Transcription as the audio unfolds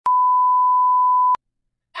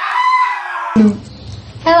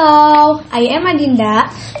Hello, I am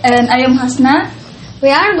Adinda. And I am Hasna. We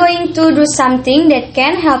are going to do something that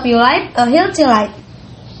can help you live a healthy life.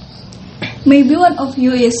 Maybe one of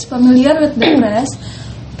you is familiar with the phrase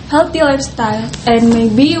healthy lifestyle, and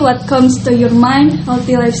maybe what comes to your mind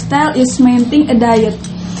healthy lifestyle is maintaining a diet,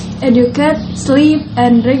 educate, sleep,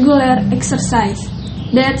 and regular exercise.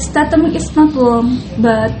 That statement is not wrong,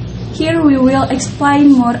 but here we will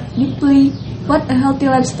explain more deeply what a healthy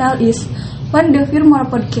lifestyle is on the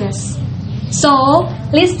Firmora podcast. So,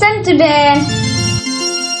 listen to them.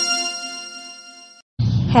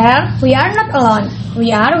 Here, we are not alone.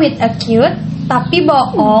 We are with a cute tapi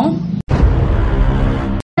bohong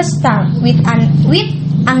star with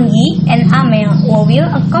Anggi and Amel who will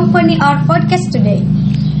accompany our podcast today.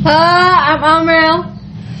 Hi, I'm Amel.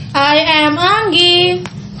 I am Anggi.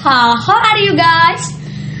 How are you guys?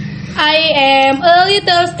 I am a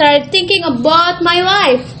little tired thinking about my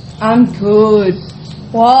life. I'm good.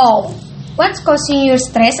 Wow, what's causing your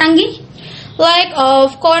stress, Anggi? Lack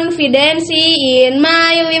of confidence in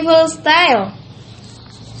my lifestyle.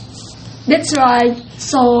 That's right.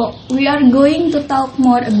 So we are going to talk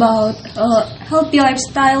more about a healthy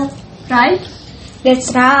lifestyle, right?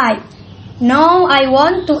 That's right. Now I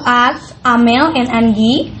want to ask Amel and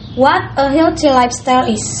Anggi what a healthy lifestyle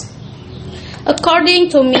is.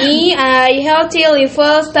 According to me, a healthy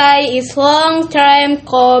lifestyle is long-term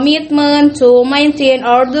commitment to maintain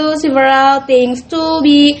or do several things to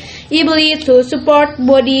be able to support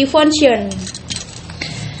body function.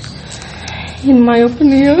 In my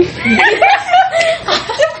opinion,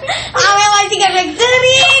 Amel masih gak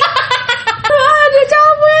bakteri. aduh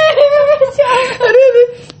capek.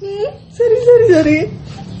 Sorry.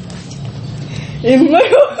 In my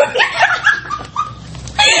opinion.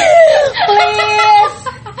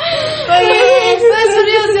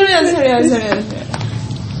 Serius.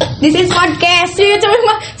 This is podcast.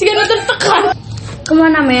 Jika tertekan. Come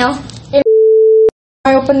on, Amel. In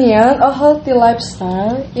my opinion, a healthy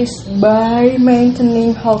lifestyle is by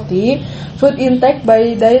maintaining healthy food intake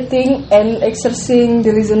by dieting and exercising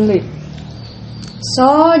diligently.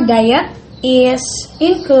 So, diet is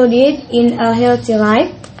included in a healthy life.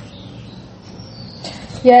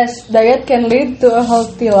 Yes, diet can lead to a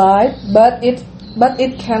healthy life, but it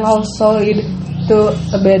can also lead to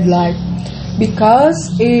a bad life.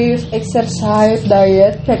 Because if exercise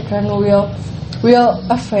diet pattern will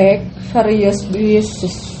affect various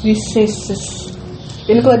diseases,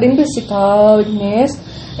 including physical weakness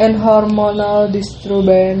and hormonal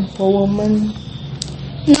disturbance for women.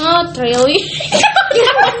 Not really.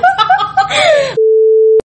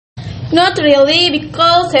 Not really,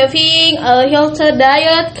 because having a healthy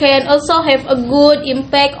diet can also have a good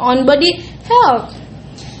impact on body health.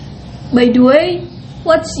 By the way,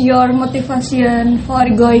 what's your motivation for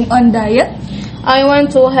going on diet? I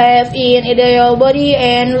want to have an ideal body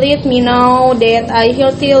and let me know that a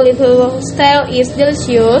healthy lifestyle is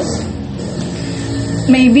delicious.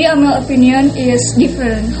 Maybe Amel's opinion is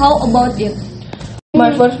different. How about it?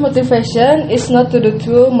 My first motivation is not to do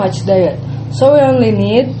too much diet. So we only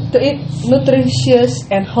need to eat nutritious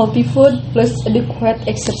and healthy food plus adequate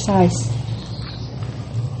exercise.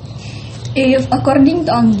 If according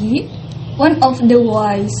to Anggi, one of the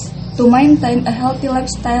ways to maintain a healthy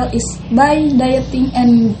lifestyle is by dieting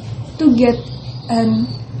and to get an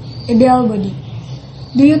ideal body.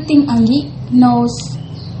 Do you think Anggi knows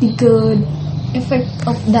the good effect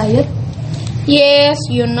of diet? Yes,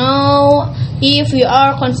 if we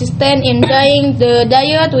are consistent in doing the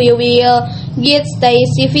diet, we will get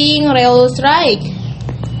saving results right.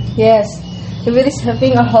 Yes, if it is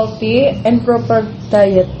having a healthy and proper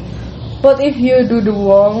diet. But if you do the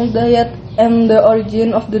wrong diet and the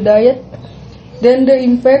origin of the diet, then the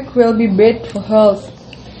impact will be bad for health.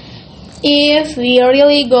 If we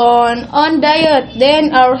really go on diet,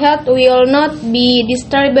 then our health will not be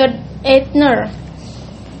disturbed either.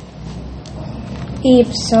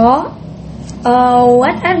 If so,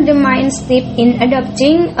 what are the main steps in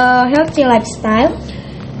adopting a healthy lifestyle?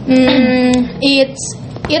 It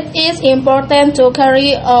is important to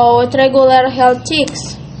carry out regular health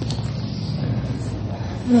checks.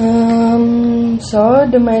 So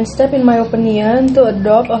the main step in my opinion to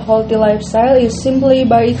adopt a healthy lifestyle is simply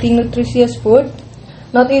by eating nutritious food,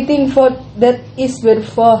 not eating food that is bad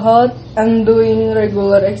for health, and doing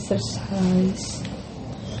regular exercise.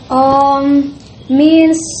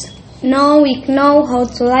 Means now we know how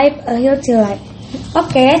to live a healthy life.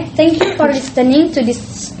 Okay, thank you for listening to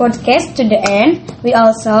this podcast to the end. We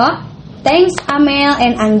also thanks Amel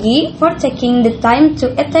and Anggi for taking the time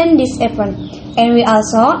to attend this event. And we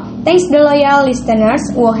also thanks the loyal listeners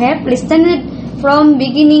who have listened from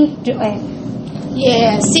beginning to end.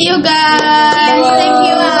 Yeah, see you guys. Thank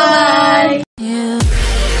you. Bye.